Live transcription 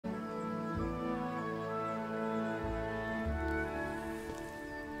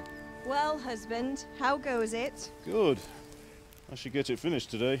Well, husband, how goes it? Good. I should get it finished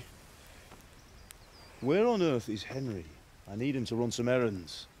today. Where on earth is Henry? I need him to run some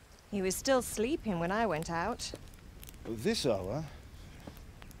errands. He was still sleeping when I went out. At this hour?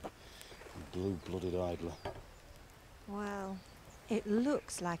 Blue-blooded idler. Well, it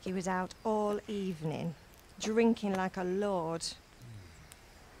looks like he was out all evening, drinking like a lord.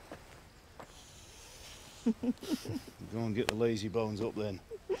 Go and get the lazy bones up then.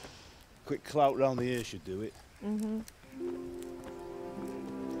 Quick clout round the ear should do it. Mm-hmm.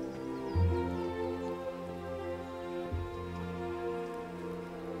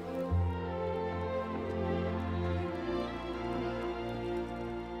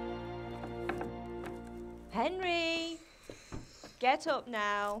 Henry! Get up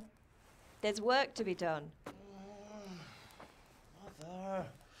now. There's work to be done. Mother.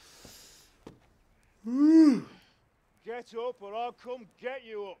 Get up or I'll come get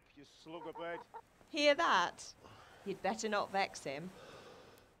you up, you slugabed. Hear that? You'd better not vex him.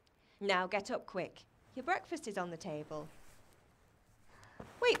 Now get up quick. Your breakfast is on the table.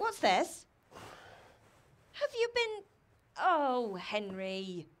 Wait, what's this? Have you been... Oh,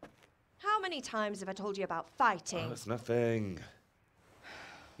 Henry. How many times have I told you about fighting? Oh, it's nothing.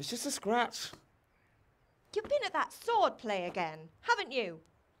 It's just a scratch. You've been at that sword play again, haven't you?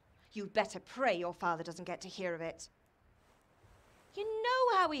 You'd better pray your father doesn't get to hear of it. You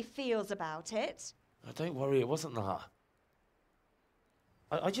know how he feels about it. Oh, don't worry, it wasn't that.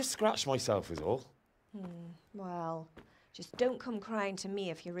 I just scratched myself is all. Well, just don't come crying to me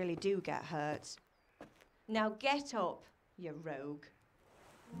if you really do get hurt. Now get up, you rogue.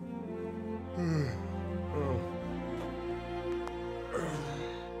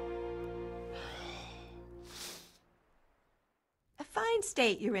 A fine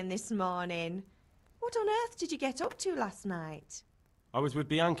state you're in this morning. What on earth did you get up to last night? I was with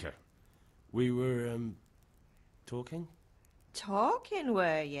Bianca. We were, talking? Talking,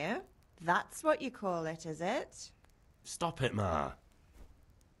 were you? That's what you call it, is it? Stop it, Ma.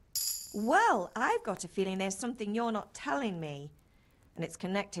 Well, I've got a feeling there's something you're not telling me. And it's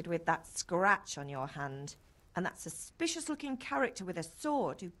connected with that scratch on your hand. And that suspicious-looking character with a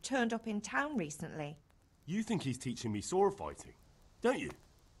sword who turned up in town recently. You think he's teaching me sword fighting, don't you?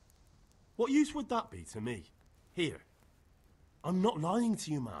 What use would that be to me? Here. I'm not lying to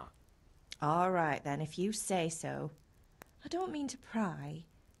you, Ma. All right, then, if you say so. I don't mean to pry,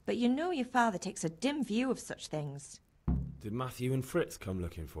 but you know your father takes a dim view of such things. Did Matthew and Fritz come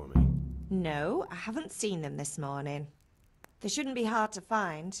looking for me? No, I haven't seen them this morning. They shouldn't be hard to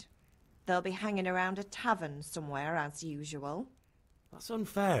find. They'll be hanging around a tavern somewhere, as usual. That's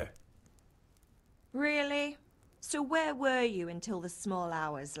unfair. Really? So where were you until the small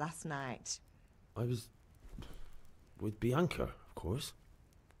hours last night? I was... with Bianca, of course.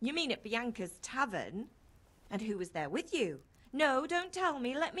 You mean at Bianca's tavern? And who was there with you? No, don't tell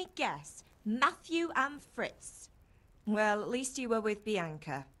me, let me guess. Matthew and Fritz. Well, at least you were with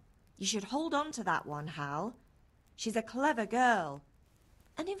Bianca. You should hold on to that one, Hal. She's a clever girl.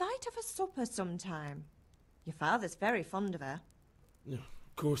 And invite her for supper sometime. Your father's very fond of her. Yeah,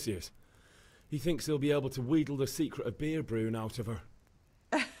 of course he is. He thinks he'll be able to wheedle the secret of beer brewing out of her.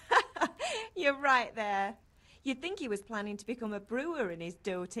 You're right there. You'd think he was planning to become a brewer in his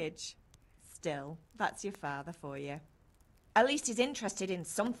dotage. Still, that's your father for you. At least he's interested in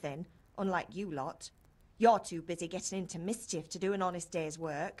something, unlike you lot. You're too busy getting into mischief to do an honest day's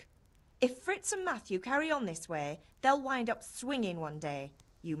work. If Fritz and Matthew carry on this way, they'll wind up swinging one day.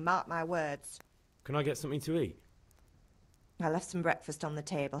 You mark my words. Can I get something to eat? I left some breakfast on the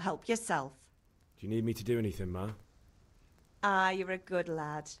table. Help yourself. Do you need me to do anything, Ma? Ah, you're a good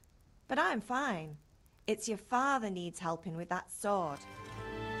lad. But I'm fine. It's your father needs helping with that sword.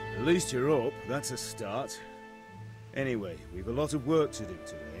 At least you're up, that's a start. Anyway, we've a lot of work to do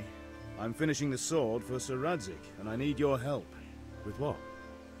today. I'm finishing the sword for Sir Radzig, and I need your help. With what?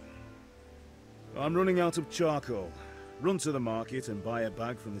 I'm running out of charcoal. Run to the market and buy a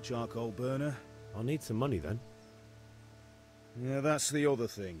bag from the charcoal burner. I'll need some money then. Yeah, that's the other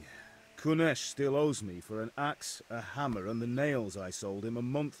thing. Kunesh still owes me for an axe, a hammer, and the nails I sold him a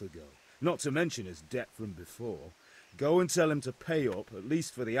month ago. Not to mention his debt from before. Go and tell him to pay up, at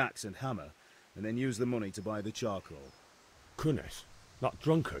least for the axe and hammer, and then use the money to buy the charcoal. Kunesh? That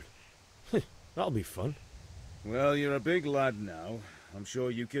drunkard? That'll be fun. Well, you're a big lad now. I'm sure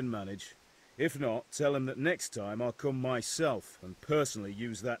you can manage. If not, tell him that next time I'll come myself and personally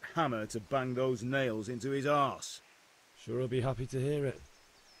use that hammer to bang those nails into his arse. Sure, I'll be happy to hear it.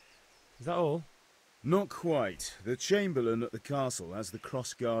 Is that all? Not quite. The Chamberlain at the castle has the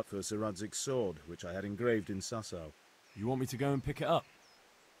crossguard for Sir Radzig's sword, which I had engraved in Sasau. You want me to go and pick it up?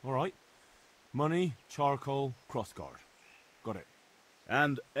 All right. Money, charcoal, crossguard. Got it.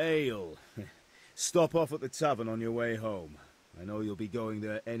 And ale. Stop off at the tavern on your way home. I know you'll be going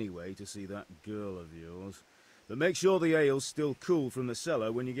there anyway to see that girl of yours. But make sure the ale's still cool from the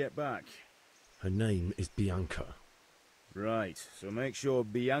cellar when you get back. Her name is Bianca. Right, so make sure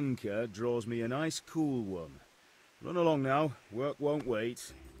Bianca draws me a nice cool one. Run along now, work won't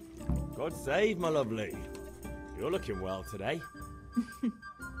wait. God save, my lovely. You're looking well today.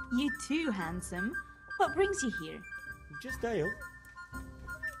 You too, handsome. What brings you here? Just ale.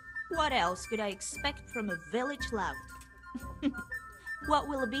 What else could I expect from a village lout? What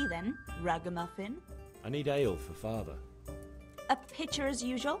will it be then, ragamuffin? I need ale for father. A pitcher as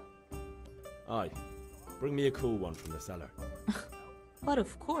usual? Aye. Bring me a cool one from the cellar. But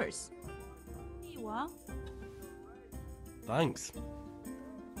of course. Here you are. Thanks.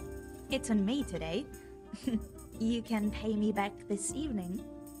 It's on me today. You can pay me back this evening.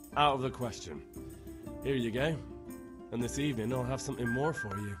 Out of the question. Here you go. And this evening I'll have something more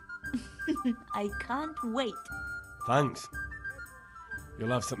for you. I can't wait. Thanks. You'll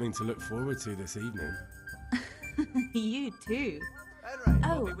have something to look forward to this evening. You too.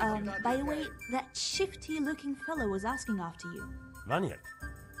 Oh, by the way, that shifty-looking fellow was asking after you. Vanya?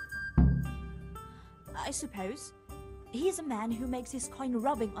 I suppose. He's a man who makes his coin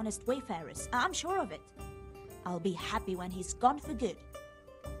robbing honest wayfarers. I'm sure of it. I'll be happy when he's gone for good.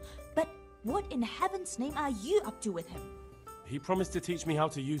 But what in heaven's name are you up to with him? He promised to teach me how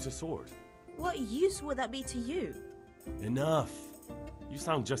to use a sword. What use would that be to you? Enough. You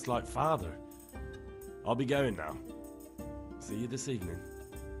sound just like father. I'll be going now. See you this evening.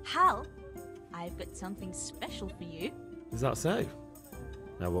 Hal, I've got something special for you. Is that so?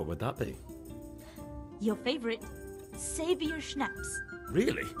 Now what would that be? Your favorite, Savior Schnapps.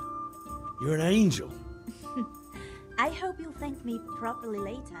 Really? You're an angel. I hope you'll thank me properly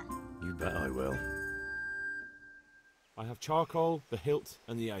later. You bet I will. I have charcoal, the hilt,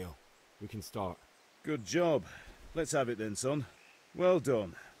 and the ale. We can start. Good job. Let's have it then, son. Well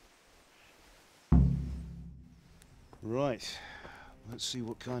done. Right. Let's see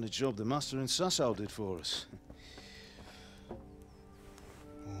what kind of job the master in Sasau did for us.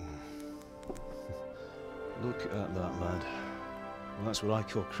 Look at that, lad. Well, that's what I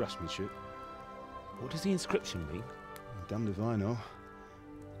call craftsmanship. What does the inscription mean? Damned if I know.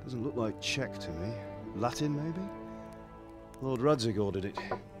 Doesn't look like Czech to me. Latin, maybe? Lord Radzig ordered it.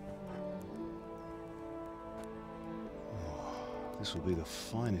 Oh, this will be the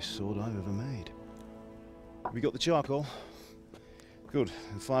finest sword I've ever made. Have we got the charcoal? Good.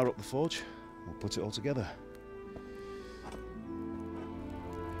 Then fire up the forge. We'll put it all together.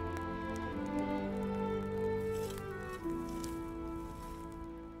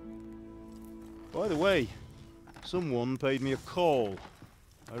 By the way, someone paid me a call.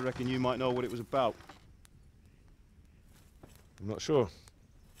 I reckon you might know what it was about. I'm not sure.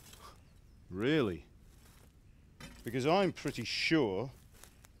 Really? Because I'm pretty sure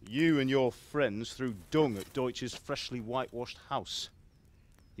you and your friends threw dung at Deutsch's freshly whitewashed house.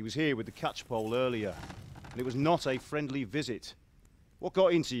 He was here with the catchpole earlier, and it was not a friendly visit. What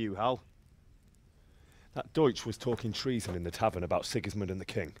got into you, Hal? That Deutsch was talking treason in the tavern about Sigismund and the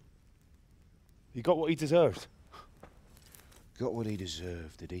king. He got what he deserved. Got what he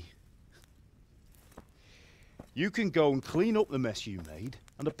deserved, did he? You can go and clean up the mess you made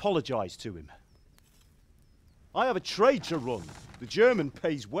and apologise to him. I have a trade to run. The German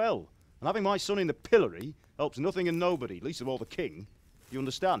pays well, and having my son in the pillory helps nothing and nobody, least of all the king. You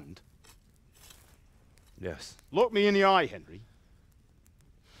understand? Yes. Look me in the eye, Henry.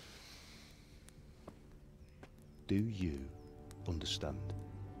 Do you understand?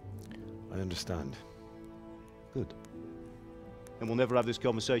 I understand. Good. Then we'll never have this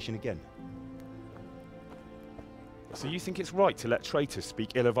conversation again. So you think it's right to let traitors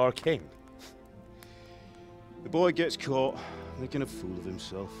speak ill of our king? The boy gets caught, making a fool of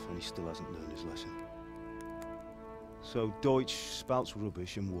himself, and he still hasn't learned his lesson. So Deutsch spouts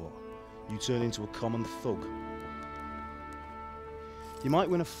rubbish, and what? You turn into a common thug. You might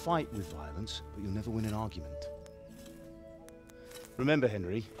win a fight with violence, but you'll never win an argument. Remember,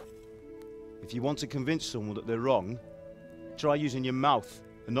 Henry, if you want to convince someone that they're wrong, try using your mouth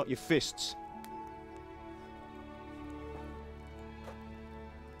and not your fists.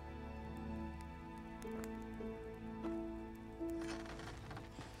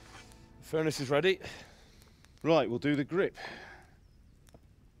 The furnace is ready. Right, we'll do the grip.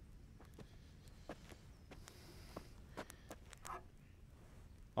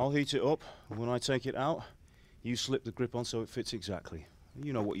 I'll heat it up, and when I take it out, you slip the grip on so it fits exactly.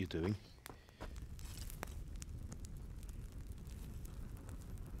 You know what you're doing.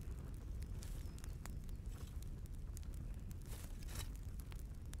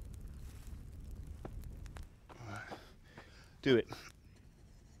 Do it.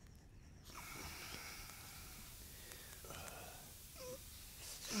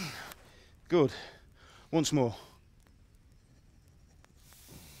 Good. Once more.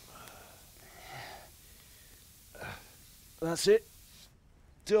 That's it.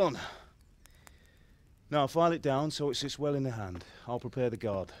 Done. Now file it down so it sits well in the hand. I'll prepare the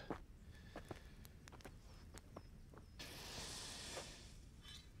guard.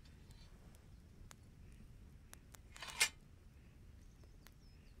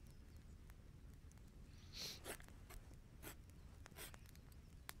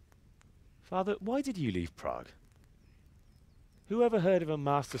 Father, why did you leave Prague? Who ever heard of a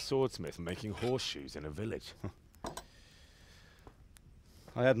master swordsmith making horseshoes in a village?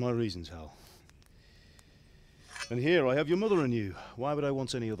 I had my reasons, Hal. And here I have your mother and you. Why would I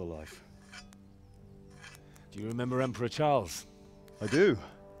want any other life? Do you remember Emperor Charles? I do.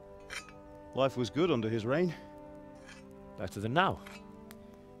 Life was good under his reign. Better than now.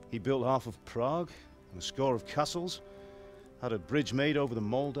 He built half of Prague and a score of castles, had a bridge made over the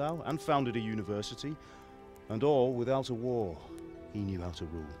Moldau, and founded a university, and all without a war. He knew how to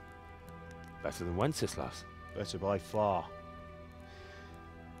rule. Better than Wenceslas. Better by far.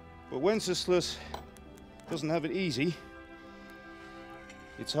 But Wenceslas doesn't have it easy.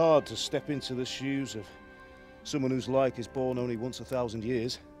 It's hard to step into the shoes of someone whose like is born only once 1,000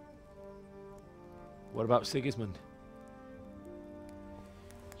 years. What about Sigismund?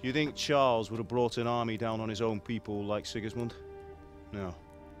 Do you think Charles would have brought an army down on his own people like Sigismund? No.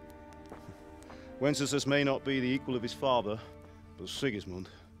 Wenceslas may not be the equal of his father, but Sigismund,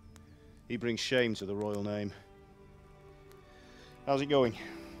 he brings shame to the royal name. How's it going?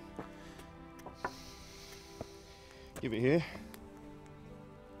 Give it here.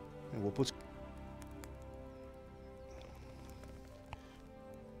 And we'll put...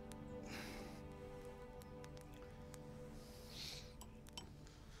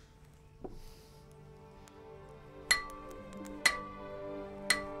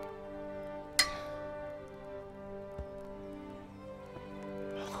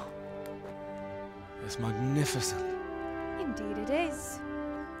 It's magnificent. Indeed it is.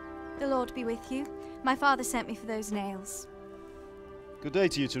 The Lord be with you. My father sent me for those nails. Good day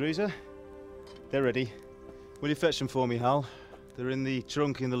to you, Teresa. They're ready. Will you fetch them for me, Hal? They're in the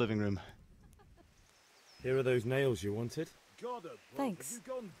trunk in the living room. Here are those nails you wanted. God above, Thanks. have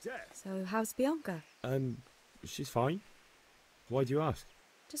you gone deaf? So, how's Bianca? She's fine. Why do you ask?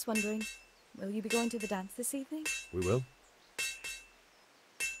 Just wondering, will you be going to the dance this evening? We will.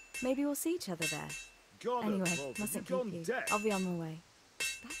 Maybe we'll see each other there. God Anyway, above, have mustn't you keep gone you. deaf? I'll be on my way.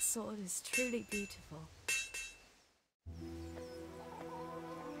 That sword is truly beautiful.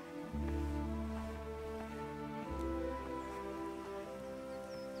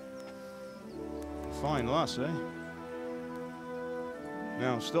 Fine lass, eh?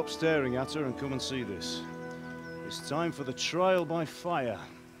 Now, stop staring at her and come and see this. It's time for the trial by fire.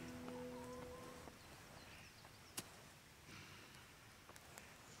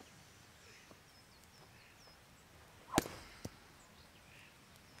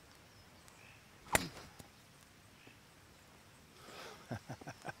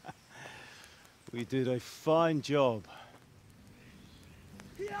 We did a fine job.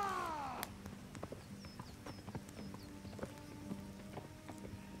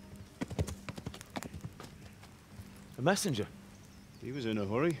 A messenger. He was in a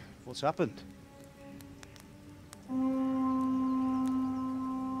hurry. What's happened?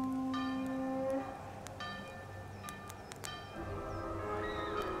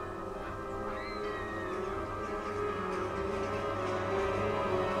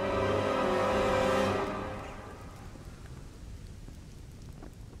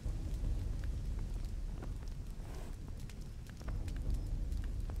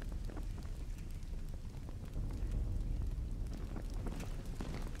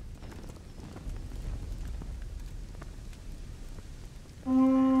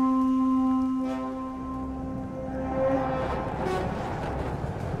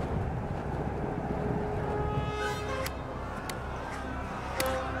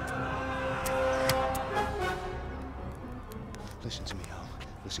 Listen to me, Hal.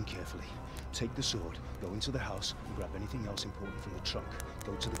 Listen carefully. Take the sword, go into the house, and grab anything else important from the trunk.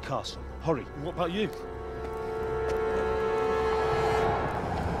 Go to the castle. Hurry! What about you?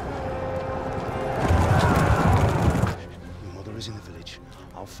 Your mother is in the village.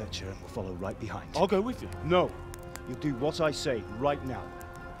 I'll fetch her and we'll follow right behind. I'll go with you. No! You'll do what I say right now.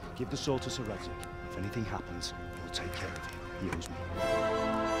 Give the sword to Sir Redrick. If anything happens, he'll take care of you. He owes me.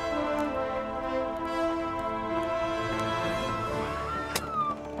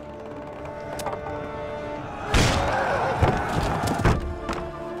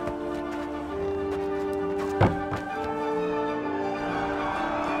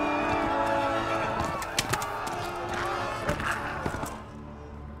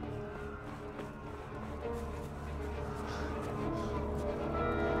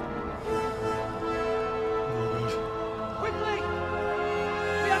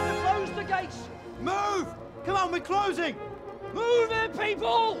 on, we're closing! Move it,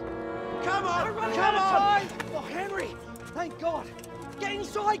 people! Come on! We're running Come out of on! time! Oh, Henry! Thank God! Get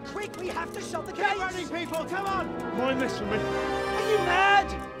inside, quick! We have to shut the gates! Get running, people! Come on! Mind this for me. Are you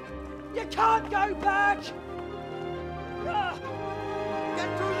mad? You can't go back! Ah!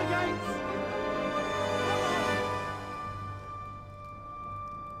 Get through the gates!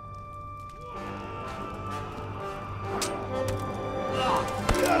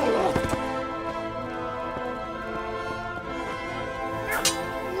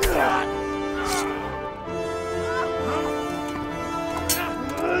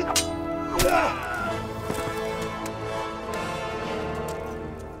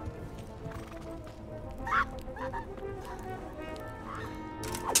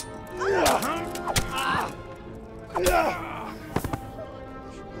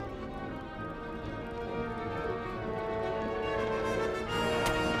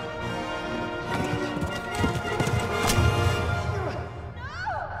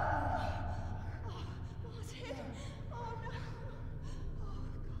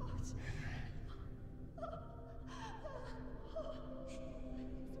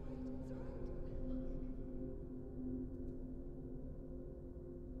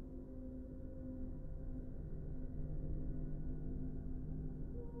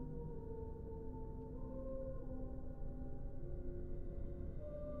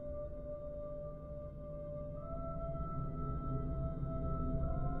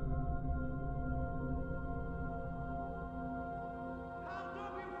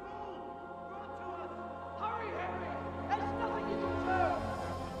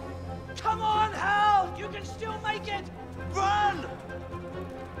 Come on, Hal! You can still make it! Run!